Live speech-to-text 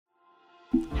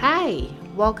Hi,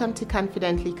 welcome to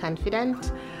Confidently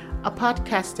Confident, a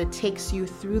podcast that takes you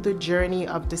through the journey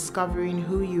of discovering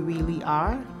who you really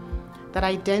are, that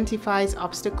identifies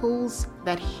obstacles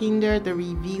that hinder the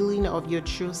revealing of your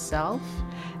true self,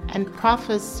 and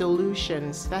proffers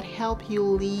solutions that help you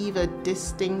live a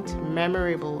distinct,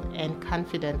 memorable, and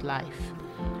confident life.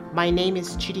 My name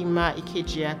is Chidima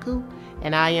Ikejiaku,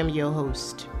 and I am your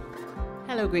host.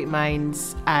 Hello, great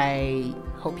minds. I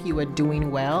hope you are doing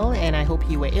well, and I hope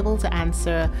you were able to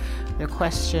answer the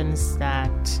questions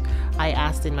that I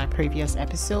asked in my previous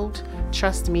episode.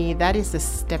 Trust me, that is the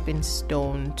stepping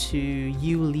stone to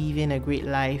you living a great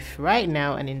life right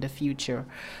now and in the future.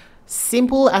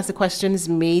 Simple as the questions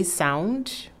may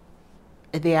sound,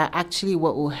 they are actually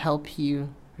what will help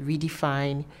you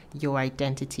redefine your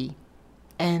identity,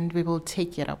 and we will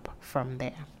take it up from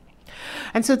there.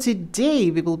 And so today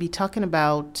we will be talking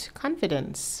about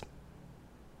confidence.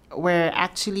 We're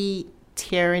actually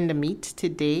tearing the meat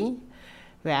today.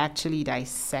 We're actually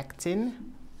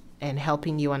dissecting and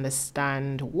helping you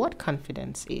understand what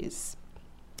confidence is.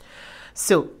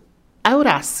 So I would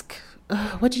ask,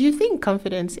 what do you think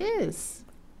confidence is?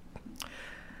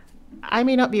 I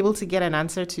may not be able to get an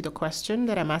answer to the question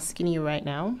that I'm asking you right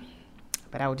now,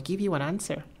 but I would give you an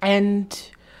answer. And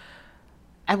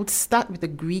I would start with the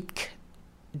Greek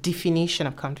definition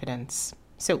of confidence.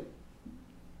 So,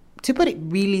 to put it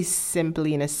really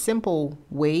simply, in a simple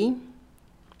way,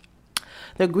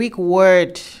 the Greek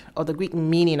word or the Greek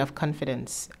meaning of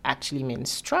confidence actually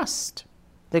means trust.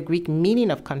 The Greek meaning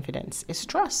of confidence is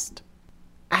trust.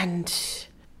 And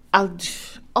I'd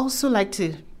also like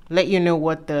to let you know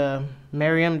what the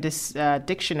Merriam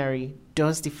dictionary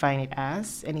does define it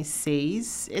as. And it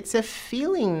says it's a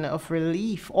feeling of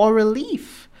relief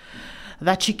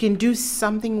that you can do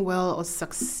something well or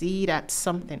succeed at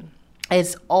something.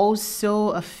 It's also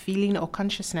a feeling or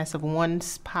consciousness of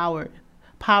one's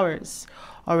powers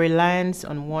or reliance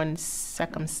on one's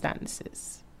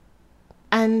circumstances.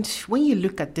 And when you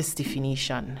look at this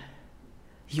definition,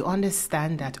 you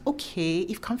understand that, okay,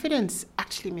 if confidence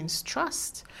actually means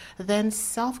trust, then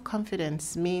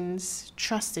self-confidence means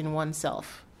trust in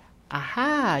oneself.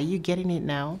 Aha, you getting it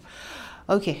now?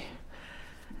 Okay,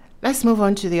 let's move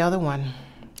on to the other one.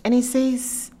 And it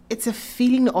says it's a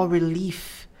feeling or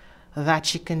relief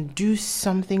that you can do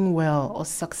something well or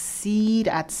succeed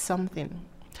at something.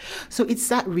 So it's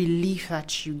that relief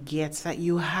that you get, that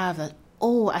you have, that,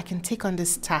 oh, I can take on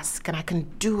this task and I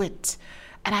can do it.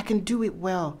 And I can do it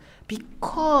well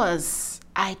because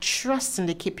I trust in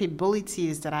the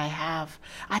capabilities that I have.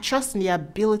 I trust in the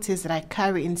abilities that I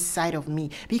carry inside of me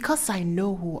because I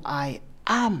know who I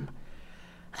am.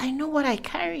 I know what I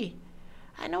carry.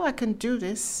 I know I can do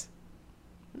this.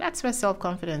 That's where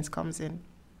self-confidence comes in.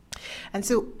 And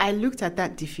so I looked at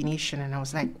that definition and I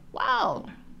was like, wow,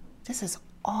 this is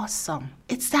awesome.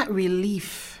 It's that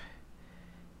relief.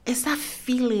 It's that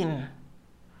feeling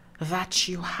that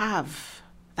you have,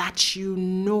 that you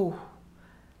know,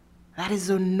 that is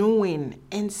a knowing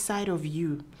inside of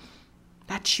you,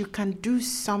 that you can do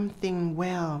something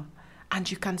well and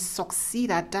you can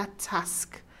succeed at that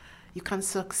task. You can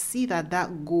succeed at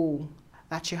that goal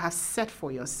that you have set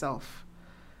for yourself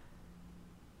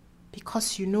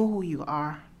because you know who you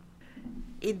are.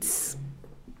 It's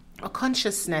a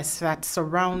consciousness that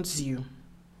surrounds you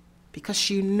because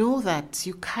you know that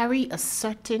you carry a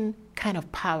certain kind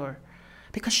of power.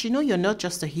 Because you know you're not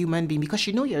just a human being, because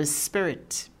you know you're a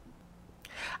spirit.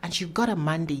 And you've got a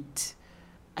mandate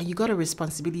and you got a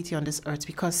responsibility on this earth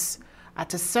because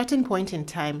at a certain point in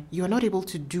time, you're not able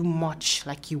to do much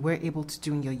like you were able to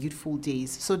do in your youthful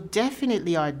days. So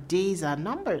definitely our days are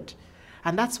numbered.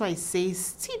 And that's why it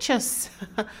says, teach us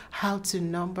how to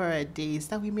number our days,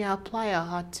 that we may apply our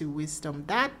heart to wisdom.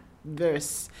 That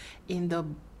verse in the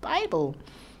Bible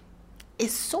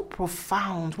is so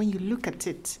profound when you look at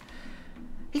it.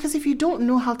 Because if you don't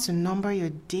know how to number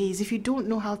your days, if you don't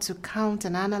know how to count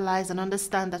and analyze and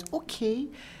understand that, okay,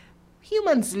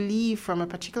 humans live from a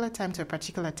particular time to a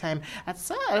particular time. At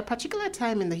a particular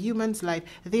time in the human's life,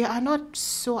 they are not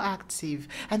so active.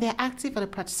 And they're active at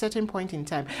a certain point in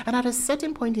time. And at a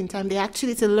certain point in time,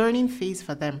 it's a learning phase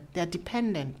for them. They're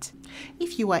dependent.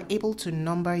 If you are able to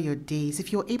number your days,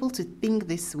 if you're able to think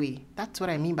this way, that's what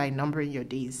I mean by numbering your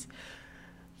days.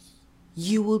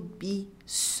 You will be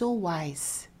so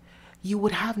wise. You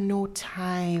would have no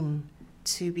time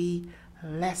to be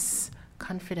less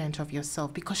confident of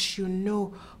yourself because you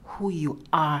know who you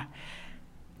are.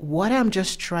 What I'm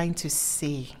just trying to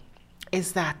say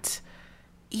is that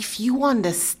if you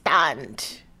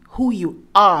understand who you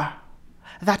are,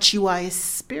 that you are a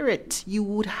spirit, you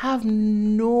would have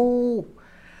no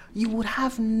you would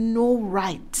have no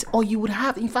right, or you would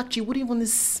have, in fact, you wouldn't even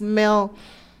smell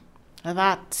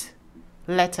that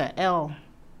letter L.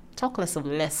 Talk less of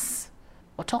less,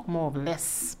 or talk more of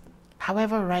less,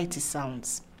 however right it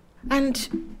sounds.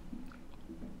 And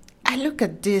I look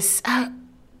at this,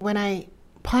 when I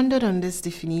pondered on this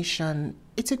definition,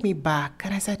 it took me back,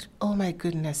 and I said, oh my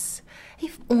goodness,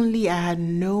 if only I had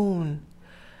known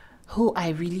who I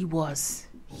really was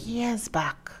years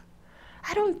back,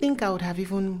 I don't think I would have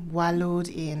even wallowed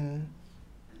in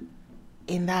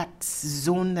that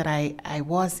zone that I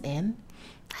was in.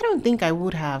 I don't think I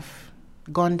would have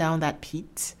gone down that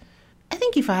pit. I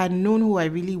think if I had known who I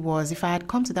really was, if I had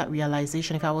come to that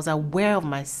realization, if I was aware of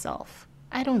myself,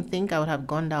 I don't think I would have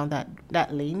gone down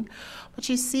that lane. But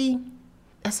you see,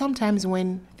 sometimes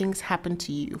when things happen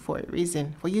to you for a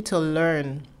reason, for you to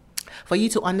learn, for you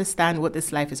to understand what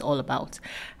this life is all about.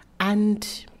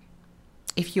 And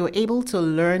if you're able to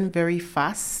learn very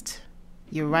fast,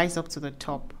 you rise up to the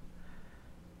top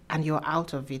and you're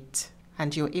out of it.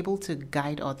 And you're able to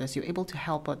guide others, you're able to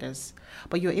help others.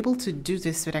 But you're able to do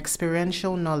this with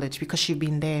experiential knowledge because you've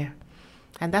been there.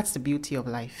 And that's the beauty of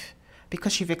life.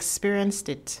 Because you've experienced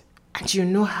it and you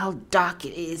know how dark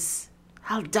it is,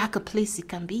 how dark a place it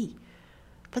can be.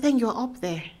 But then you're up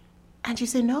there and you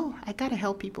say, no, I gotta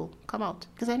help people come out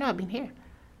because I know I've been here.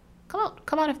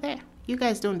 Come out of there. You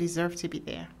guys don't deserve to be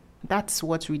there. That's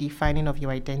what redefining of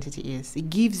your identity is. It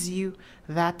gives you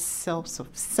that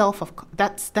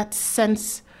that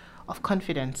sense of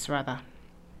confidence, rather.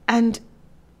 And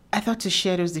I thought to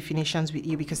share those definitions with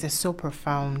you because they're so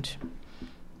profound,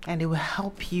 and it will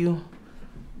help you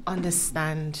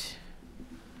understand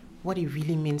what it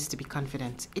really means to be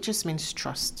confident. It just means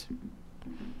trust.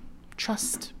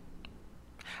 Trust.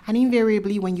 And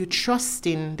invariably, when you trust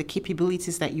in the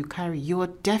capabilities that you carry, you're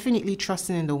definitely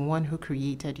trusting in the one who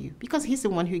created you, because he's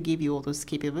the one who gave you all those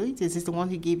capabilities. He's the one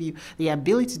who gave you the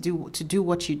ability to do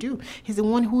what you do. He's the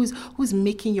one who's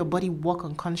making your body work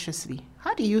unconsciously.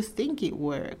 How do you think it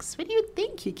works? Where do you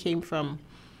think you came from?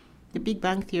 The Big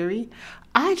Bang Theory?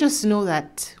 I just know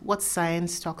that what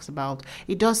science talks about,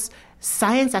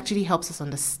 science actually helps us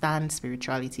understand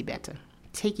spirituality better.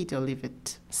 Take it or leave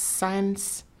it.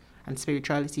 Science and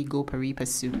spirituality go pari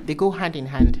passu. They go hand in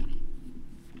hand.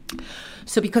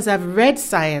 So because I've read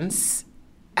science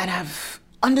and I've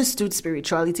understood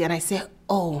spirituality, and I say,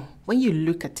 oh, when you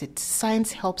look at it,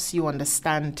 science helps you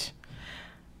understand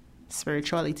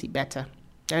spirituality better.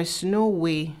 There's no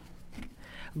way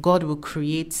God will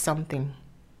create something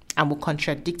and will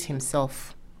contradict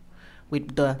himself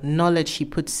with the knowledge he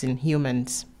puts in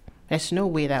humans. There's no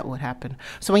way that would happen.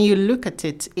 So when you look at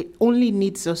it, it only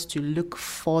needs us to look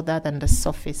further than the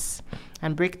surface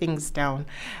and break things down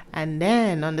and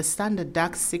then understand the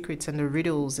dark secrets and the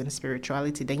riddles in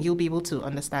spirituality. Then you'll be able to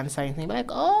understand science and be like,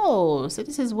 oh, so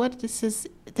this is what this is.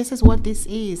 This is what this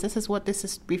is. This is what this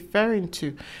is referring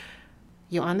to.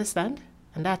 You understand?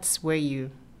 And that's where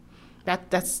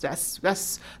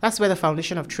that's where the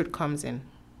foundation of truth comes in.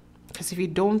 Because if you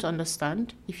don't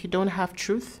understand, if you don't have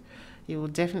truth, you will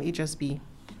definitely just be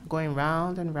going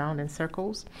round and round in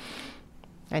circles.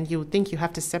 And you would think you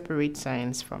have to separate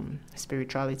science from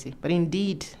spirituality. But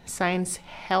indeed, science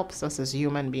helps us as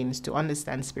human beings to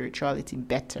understand spirituality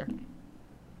better.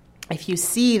 If you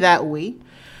see that way,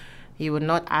 you would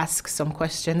not ask some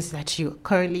questions that you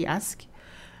currently ask.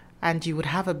 And you would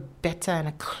have a better and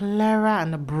a clearer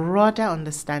and a broader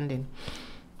understanding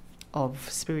of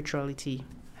spirituality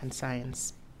and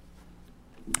science.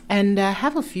 And I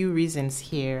have a few reasons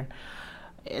here.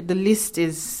 The list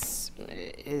is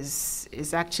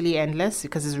actually endless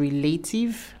because it's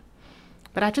relative.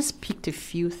 But I just picked a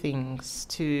few things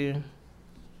to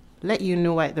let you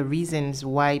know the reasons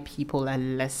why people are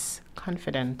less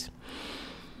confident.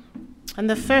 And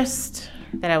the first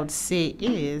that I would say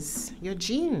is your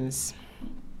genes.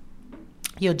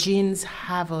 Your genes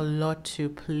have a lot to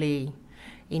play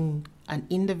in an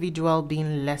individual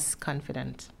being less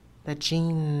confident. The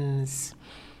genes,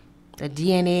 the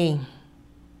DNA.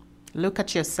 Look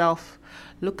at yourself.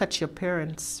 Look at your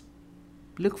parents.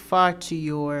 Look far to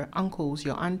your uncles,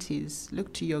 your aunties.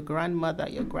 Look to your grandmother,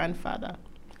 your grandfather.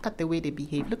 Look at the way they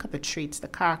behave. Look at the traits, the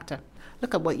character.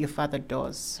 Look at what your father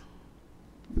does.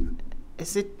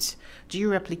 Do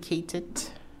you replicate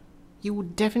it? You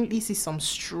would definitely see some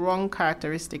strong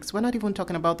characteristics. We're not even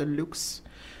talking about the looks.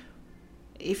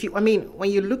 When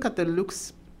you look at the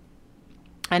looks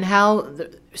and how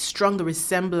strong the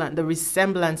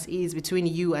resemblance is between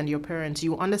you and your parents,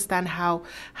 you understand how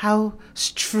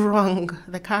strong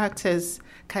the characters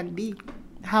can be,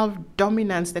 how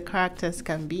dominant the characters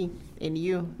can be in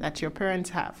you that your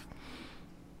parents have.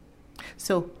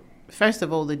 So First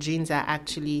of all, the genes are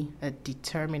actually a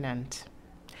determinant.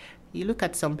 You look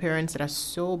at some parents that are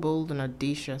so bold and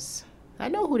audacious. I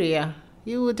know who they are.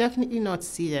 You will definitely not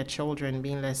see their children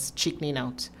being less chickening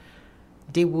out.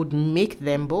 They would make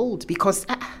them bold because,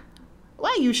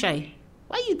 why are you shy?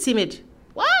 Why are you timid?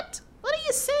 What are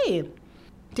you saying?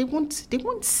 They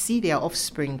won't see their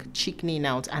offspring chickening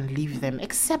out and leave them,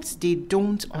 except they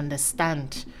don't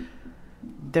understand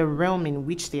the realm in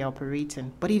which they operate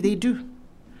in. But if they do,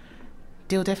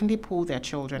 they'll definitely pull their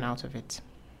children out of it.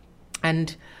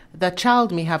 And the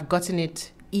child may have gotten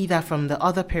it either from the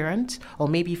other parent or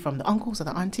maybe from the uncles or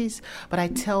the aunties. But I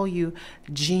tell you,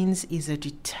 genes is a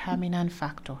determinant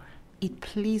factor. It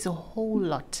plays a whole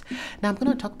lot. Now, I'm going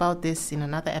to talk about this in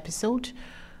another episode,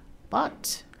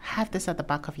 but have this at the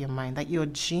back of your mind that your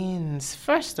genes,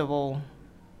 first of all,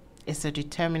 is a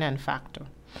determinant factor.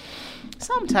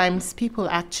 Sometimes people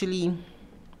actually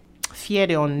fear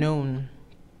the unknown.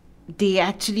 They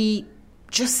actually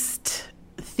just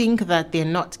think that they're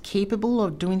not capable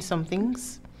of doing some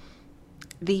things.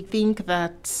 They think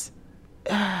that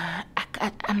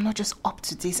I'm not just up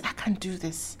to this. I can't do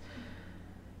this.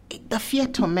 The fear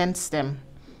torments them.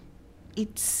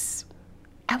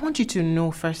 I want you to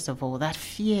know, first of all, that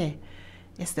fear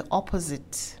is the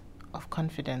opposite of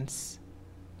confidence.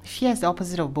 Fear is the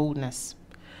opposite of boldness.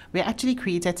 We're actually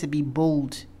created to be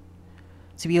bold,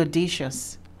 to be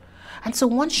audacious. And so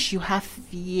once you have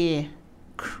fear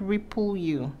cripple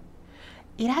you,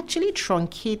 it actually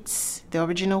truncates the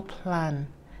original plan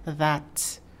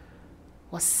that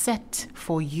was set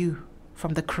for you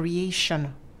from the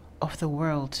creation of the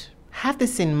world. Have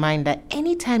this in mind that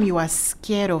anytime you are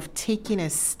scared of taking a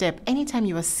step, anytime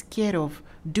you are scared of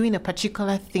doing a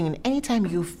particular thing, anytime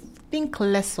you think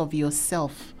less of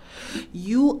yourself,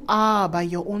 you are by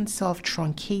your own self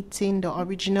truncating the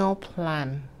original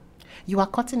plan. You are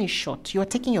cutting it short. You are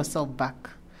taking yourself back.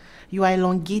 You are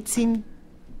elongating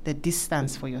the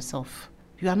distance for yourself.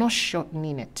 You are not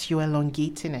shortening it. You are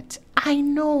elongating it. I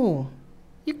know.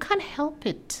 You can't help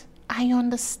it. I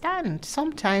understand.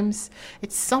 Sometimes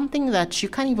it's something that you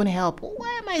can't even help.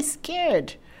 Why am I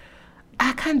scared?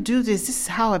 I can't do this. This is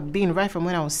how I've been right from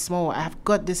when I was small. I've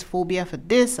got this phobia for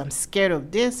this. I'm scared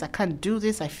of this. I can't do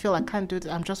this. I feel I can't do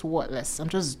this. I'm just worthless. I'm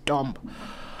just dumb.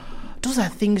 Those are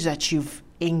things that you've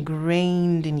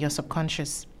ingrained in your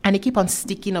subconscious. And they keep on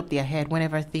sticking up their head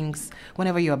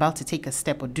whenever you're about to take a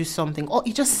step or do something. Or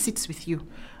it just sits with you.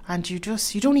 And you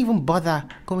don't even bother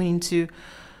going into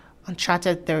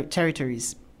uncharted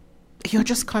territories. You're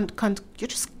just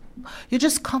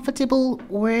comfortable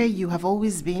where you have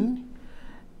always been.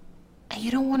 And you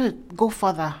don't want to go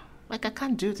further. Like, I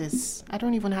can't do this. I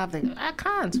don't even have I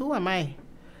can't. Who am I?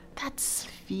 That's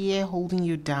fear holding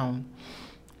you down.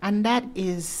 And that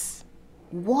is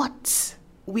what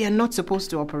we are not supposed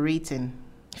to operate in.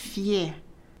 Fear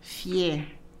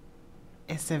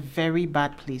is a very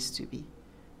bad place to be.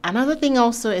 Another thing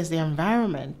also is the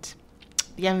environment.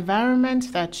 The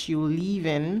environment that you live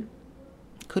in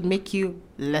could make you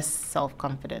less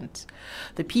self-confident.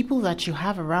 The people that you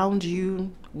have around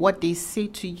you, what they say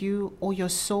to you, oh, you're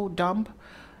so dumb,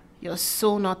 you're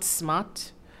so not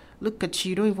smart, look at you,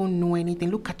 you don't even know anything,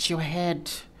 look at your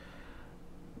head,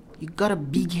 you got a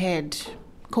big head,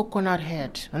 coconut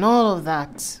head, and all of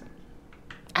that.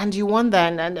 And you want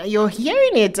that, and you're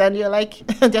hearing it, and you're like,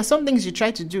 there's some things you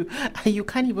try to do, and you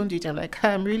can't even do it. I'm like,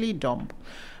 I'm really dumb.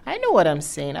 I know what I'm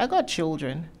saying. I got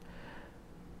children.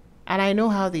 And I know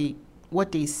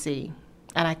what they say,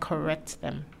 and I correct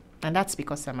them. And that's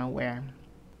because I'm aware.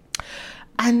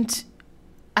 And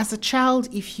as a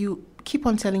child, if you keep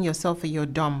on telling yourself that you're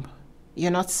dumb,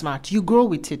 you're not smart, you grow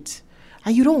with it.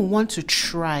 And you don't want to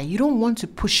try. You don't want to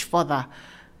push further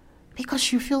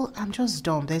because you feel, I'm just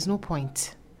dumb. There's no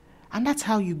point. And that's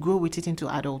how you grow with it into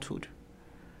adulthood.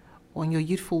 On your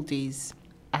youthful days,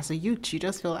 as a youth, you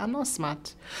just feel, I'm not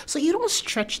smart. So you don't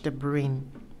stretch the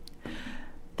brain.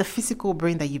 The physical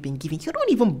brain that you've been given, you don't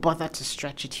even bother to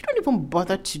stretch it. You don't even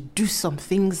bother to do some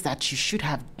things that you should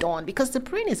have done because the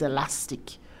brain is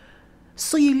elastic.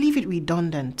 So you leave it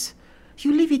redundant.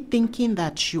 You leave it thinking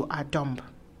that you are dumb,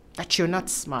 that you're not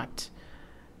smart.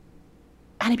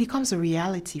 And it becomes a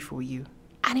reality for you.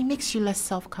 And it makes you less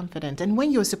self-confident. And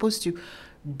when you're supposed to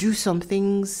do some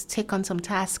things, take on some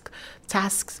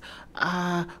tasks,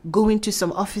 go into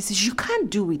some offices, you can't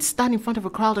do it. Stand in front of a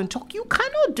crowd and talk. You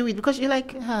cannot do it because you're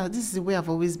like, this is the way I've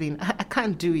always been. I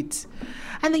can't do it.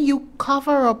 And then you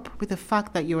cover up with the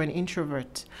fact that you're an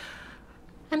introvert.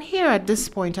 And here at this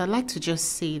point, I'd like to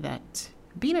just say that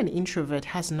being an introvert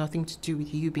has nothing to do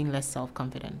with you being less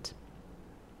self-confident.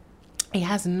 It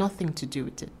has nothing to do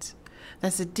with it.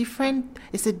 It's a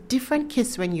different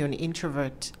case when you're an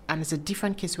introvert, and it's a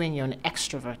different case when you're an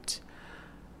extrovert.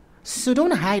 So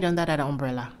don't hide under that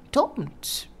umbrella.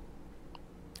 Don't.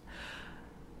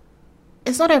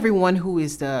 It's not everyone who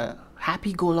is the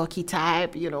happy-go-lucky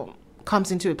type,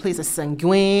 comes into a place as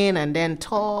sanguine and then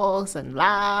talks and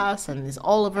laughs and is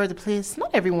all over the place. Not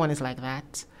everyone is like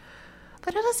that.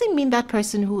 But that doesn't mean that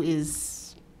person who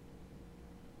is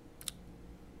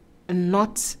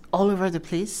not all over the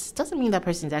place doesn't mean that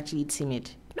person is actually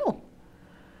timid. No.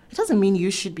 It doesn't mean you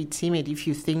should be timid if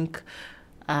you think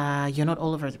you're not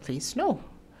all over the place. No.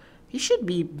 You should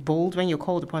be bold when you're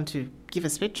called upon to give a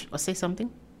speech or say something.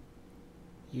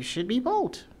 You should be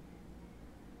bold.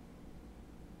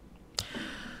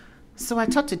 So I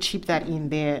thought to chip that in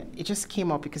there. It just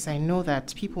came up because I know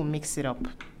that people mix it up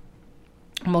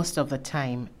most of the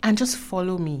time. And just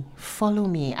follow me. Follow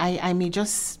me. I may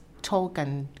just talk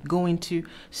and go into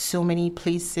so many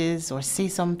places or say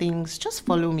some things. Just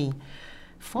follow me.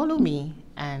 Follow me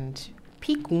and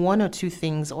pick one or two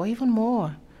things or even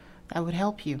more that would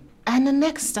help you. And the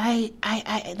next,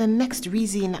 the next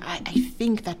reason I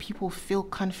think that people feel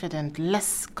confident,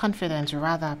 less confident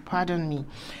rather, pardon me,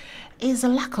 is a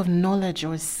lack of knowledge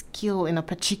or skill in a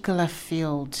particular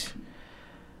field.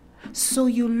 So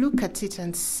you look at it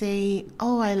and say,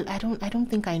 "Oh, I don't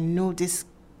think I know this."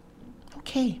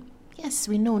 Okay, yes,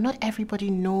 we know not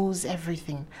everybody knows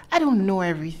everything. I don't know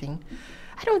everything.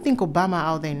 I don't think Obama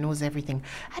out there knows everything.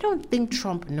 I don't think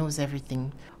Trump knows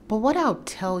everything. But what I'll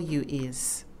tell you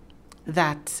is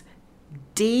that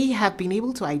they have been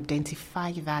able to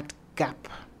identify that gap,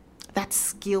 that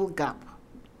skill gap,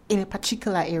 in a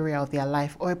particular area of their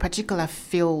life or a particular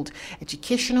field,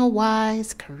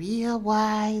 educational-wise,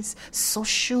 career-wise,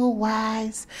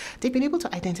 social-wise. They've been able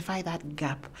to identify that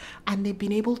gap and they've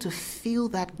been able to fill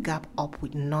that gap up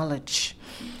with knowledge.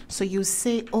 So you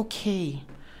say, okay,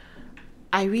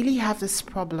 I really have this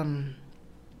problem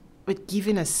with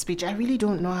giving a speech. I really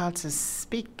don't know how to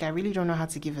speak. I really don't know how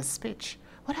to give a speech.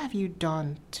 What have you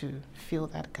done to fill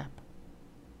that gap?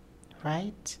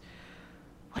 Right?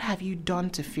 What have you done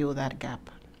to fill that gap?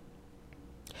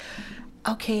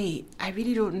 Okay, I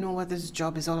really don't know what this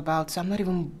job is all about, so I'm not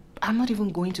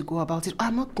even going to go about it.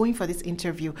 I'm not going for this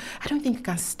interview. I don't think I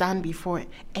can stand before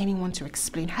anyone to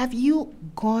explain. Have you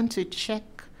gone to check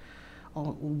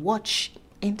or watch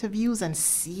interviews and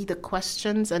see the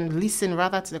questions and listen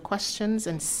rather to the questions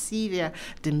and see their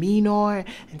demeanor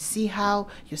and see how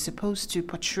you're supposed to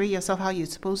portray yourself, how you're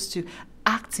supposed to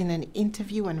act in an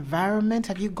interview environment?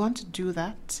 Have you gone to do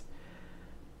that?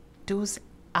 Those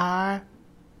are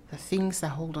the things that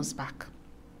hold us back.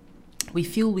 We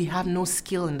feel we have no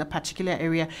skill in the particular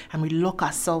area and we lock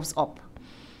ourselves up.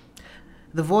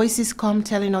 The voices come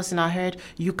telling us in our head,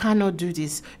 you cannot do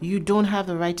this. You don't have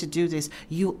the right to do this.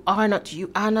 You are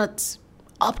not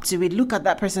up to it. Look at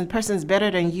that person. Person's better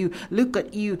than you. Look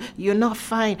at you. You're not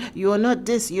fine. You're not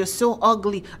this. You're so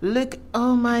ugly. Look.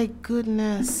 Oh my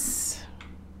goodness.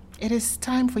 It is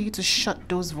time for you to shut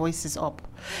those voices up.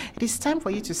 It is time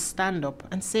for you to stand up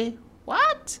and say,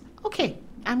 what? Okay,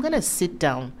 I'm going to sit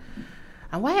down.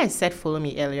 And why I said follow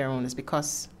me earlier on is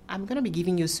because I'm going to be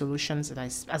giving you solutions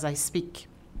as I speak.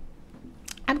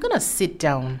 I'm going to sit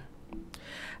down.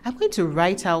 I'm going to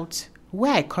write out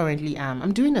where I currently am.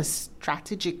 I'm doing a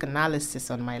strategic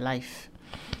analysis on my life.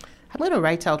 I'm going to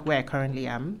write out where I currently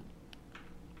am.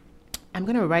 I'm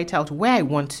going to write out where I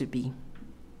want to be.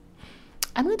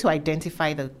 I'm going to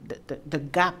identify the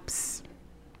gaps.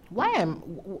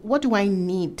 What do I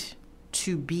need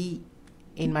to be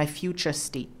in my future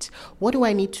state? What do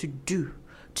I need to do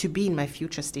to be in my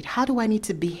future state? How do I need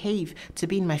to behave to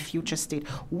be in my future state?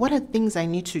 What are things I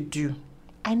need to do?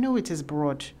 I know it is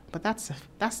broad, but that's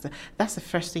the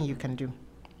first thing you can do.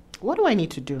 What do I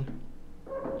need to do?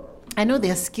 I know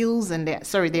there are skills and there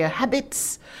are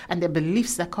habits and there are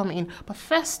beliefs that come in, but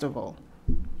first of all,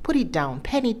 put it down,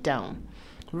 pen it down,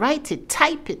 write it,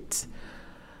 type it.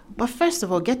 But first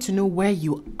of all, get to know where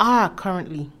you are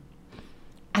currently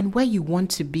and where you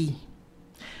want to be.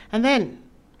 And then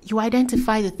you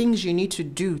identify the things you need to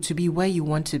do to be where you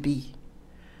want to be.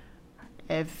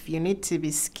 If you need to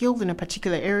be skilled in a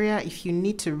particular area, if you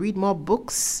need to read more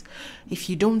books, if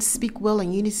you don't speak well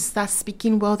and you need to start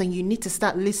speaking well, then you need to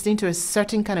start listening to a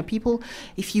certain kind of people.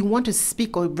 If you want to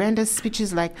speak or render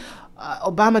speeches like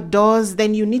Obama does,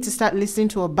 then you need to start listening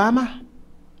to Obama.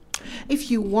 If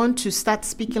you want to start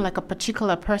speaking like a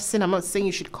particular person, I'm not saying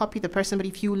you should copy the person, but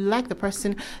if you like the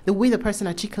person, the way the person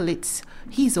articulates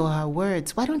his or her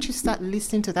words, why don't you start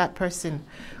listening to that person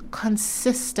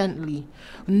consistently,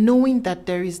 knowing that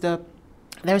there is the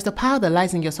power that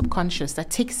lies in your subconscious that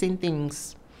takes in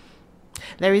things.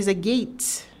 There is a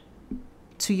gate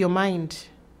to your mind,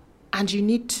 and you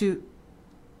need to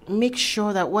make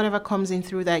sure that whatever comes in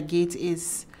through that gate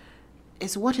is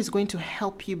what is going to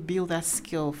help you build that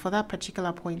skill for that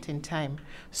particular point in time.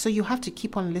 So you have to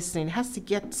keep on listening. It has to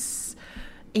get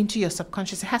into your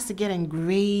subconscious. It has to get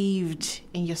engraved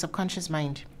in your subconscious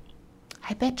mind.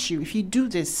 I bet you if you do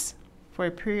this for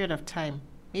a period of time,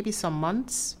 maybe some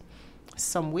months,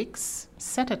 some weeks,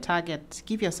 set a target.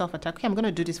 Give yourself a target. Okay, I'm going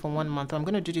to do this for 1 month, or I'm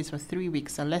going to do this for 3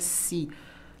 weeks, and let's see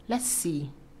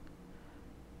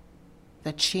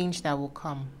the change that will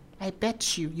come. I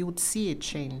bet you would see a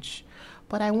change.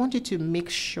 But I want you to make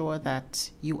sure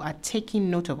that you are taking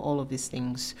note of all of these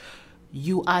things.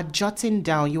 You are jotting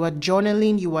down, you are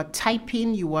journaling, you are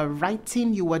typing, you are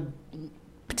writing, you are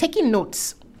taking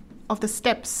notes of the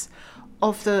steps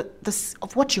of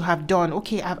of what you have done.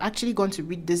 Okay, I've actually gone to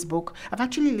read this book. I've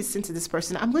actually listened to this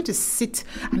person. I'm going to sit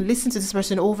and listen to this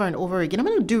person over and over again. I'm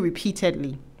going to do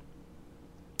repeatedly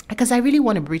because I really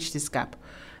want to bridge this gap.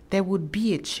 There would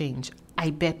be a change. I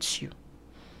bet you.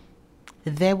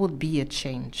 There would be a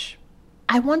change.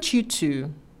 I want you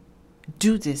to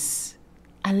do this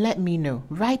and let me know.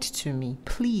 Write to me,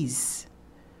 please.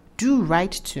 Do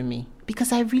write to me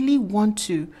because I really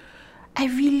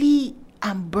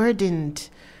am burdened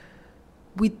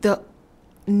with the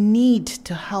need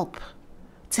to help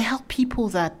people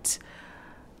that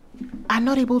are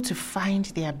not able to find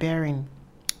their bearing,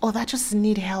 or that just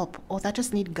need help, or that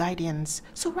just need guidance.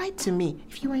 So write to me.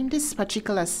 If you are in this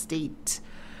particular state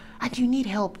and you need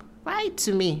help, write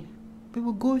to me. We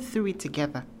will go through it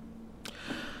together.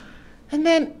 And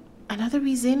then another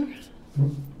reason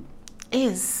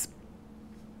is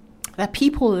that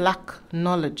people lack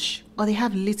knowledge, or they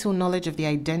have little knowledge of their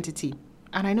identity.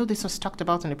 And I know this was talked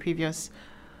about in a previous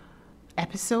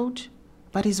episode,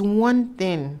 but it's one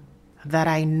thing that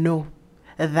I know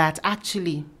that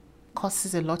actually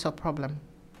causes a lot of problem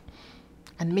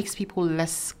and makes people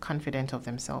less confident of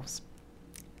themselves.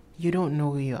 You don't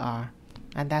know who you are,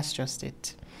 and that's just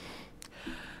it.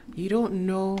 You don't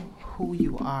know who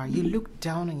you are. You look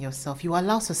down on yourself. You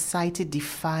allow society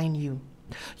define you.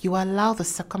 You allow the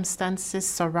circumstances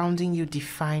surrounding you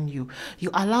define you. You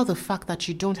allow the fact that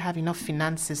you don't have enough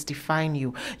finances define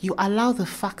you. You allow the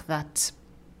fact that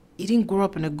you didn't grow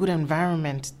up in a good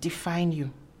environment define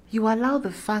you. You allow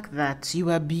the fact that you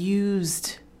were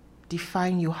abused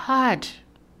define you. Hard.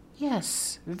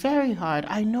 Yes, very hard.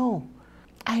 I know.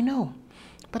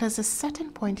 But there's a certain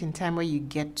point in time where you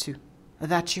get to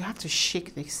that you have to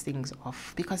shake these things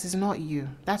off because it's not you.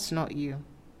 That's not you.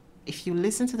 If you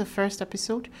listen to the first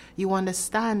episode, you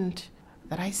understand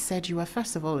that I said you are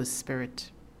first of all a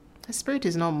spirit. A spirit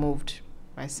is not moved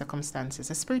by circumstances.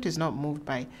 A spirit is not moved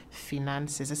by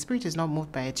finances. A spirit is not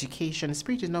moved by education. A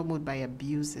spirit is not moved by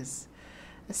abuses.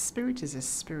 A spirit is a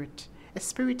spirit. A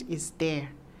spirit is there,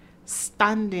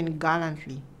 standing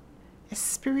gallantly. A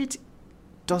spirit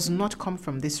does not come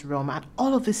from this realm, and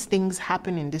all of these things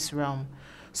happen in this realm.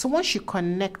 So once you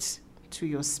connect to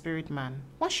your spirit man,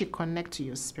 once you connect to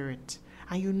your spirit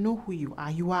and you know who you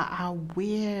are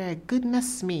aware.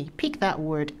 Goodness me, pick that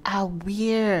word,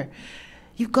 aware.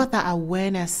 You've got that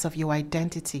awareness of your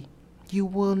identity. You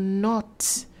will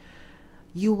not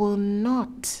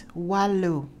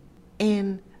wallow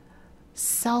in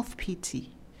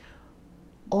self-pity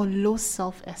or low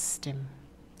self-esteem.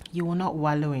 You will not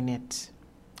wallow in it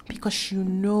because you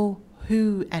know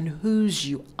who and whose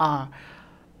you are.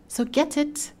 So get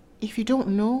it. If you don't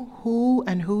know who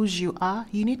and whose you are,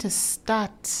 you need to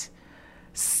start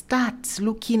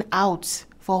looking out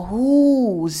for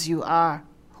whose you are.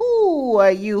 Who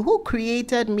are you? Who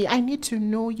created me? I need to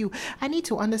know you. I need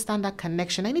to understand that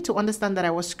connection. I need to understand that I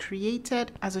was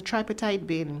created as a tripartite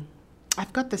being.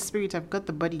 I've got the spirit, I've got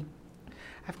the body,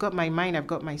 I've got my mind, I've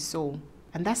got my soul.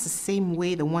 And that's the same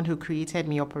way the one who created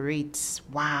me operates.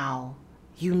 Wow.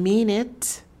 You mean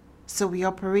it? So we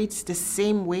operate the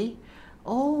same way?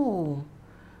 Oh,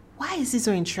 why is he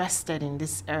so interested in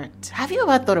this earth? Have you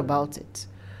ever thought about it?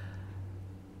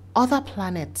 Other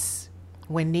planets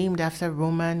were named after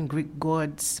Roman, Greek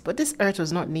gods, but this earth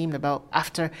was not named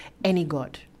after any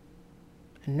god.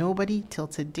 Nobody till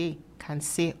today can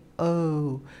say,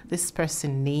 oh, this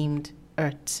person named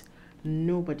earth.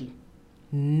 Nobody.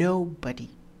 And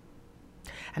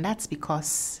that's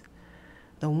because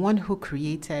the one who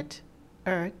created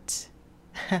earth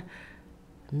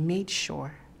made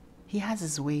sure he has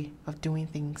his way of doing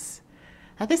things.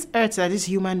 Now this earth that these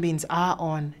human beings are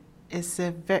on is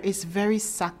very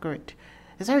sacred.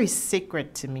 It's very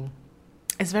sacred to me.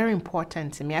 It's very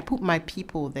important to me. I put my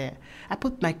people there. I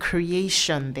put my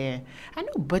creation there. And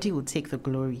nobody will take the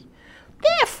glory.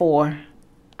 Therefore,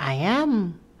 I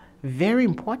am very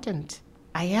important.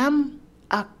 I am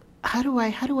how do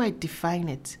I define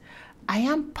it? I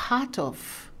am part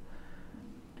of.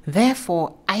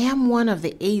 Therefore, I am one of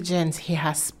the agents he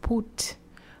has put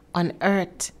on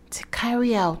earth to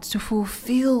carry out, to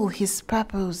fulfill his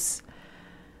purpose.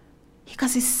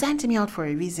 Because he sent me out for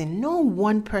a reason. No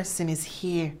one person is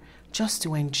here just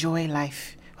to enjoy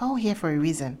life. We're all here for a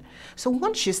reason. So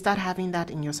once you start having that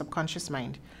in your subconscious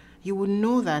mind, you will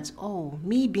know that, oh,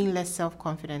 me being less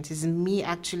self-confident is me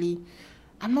actually,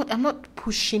 I'm not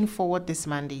pushing forward this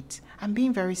mandate. I'm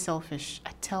being very selfish,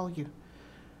 I tell you.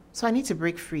 So I need to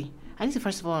break free. I need to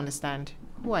first of all understand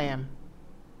who I am.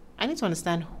 I need to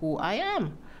understand who I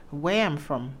am, where I'm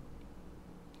from.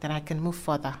 Then I can move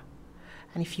further.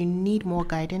 And if you need more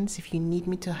guidance, if you need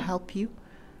me to help you,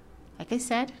 like I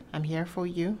said, I'm here for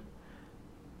you.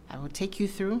 I will take you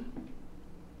through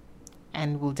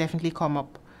and we'll definitely come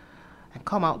out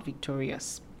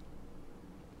victorious.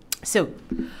 So,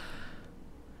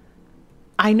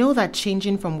 I know that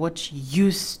changing from what you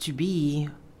used to be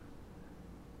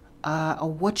or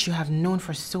what you have known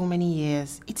for so many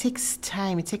years, it takes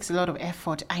time, it takes a lot of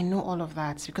effort. I know all of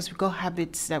that because we've got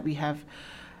habits that we have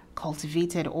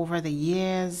cultivated over the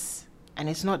years, and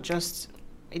it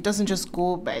doesn't just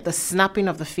go by the snapping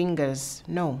of the fingers.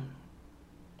 No.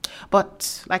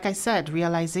 But like I said,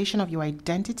 realization of your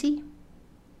identity,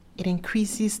 it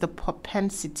increases the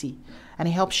propensity and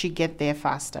it helps you get there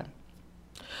faster.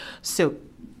 So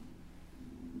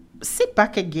sit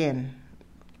back again,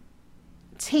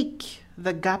 take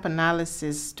the gap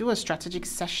analysis, do a strategic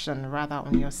session rather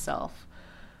on yourself.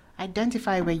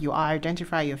 Identify where you are,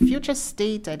 identify your future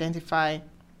state, identify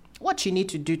what you need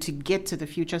to do to get to the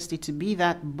future state, to be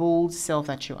that bold self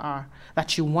that you are,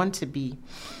 that you want to be.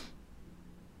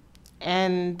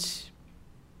 And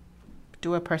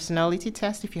do a personality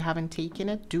test if you haven't taken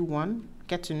it. Do one.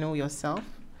 Get to know yourself.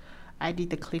 I did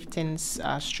the Clifton's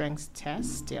strengths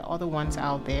test. There are other ones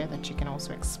out there that you can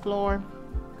also explore.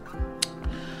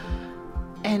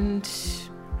 And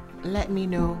let me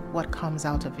know what comes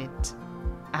out of it.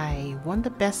 I want the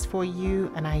best for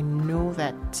you, and I know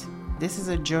that this is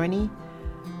a journey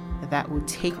that will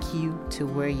take you to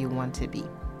where you want to be.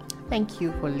 Thank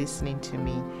you for listening to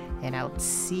me, and I'll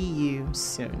see you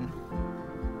soon.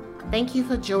 Thank you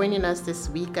for joining us this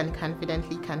week on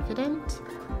Confidently Confident.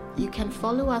 You can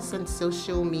follow us on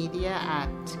social media at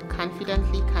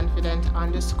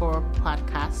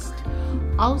confidentlyconfident_podcast.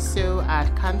 Also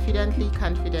at Confidently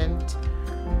Confident.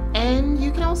 And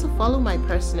you can also follow my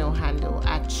personal handle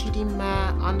at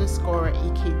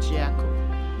Chidima_Ikejiako.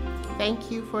 Thank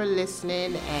you for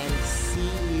listening and see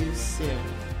you soon.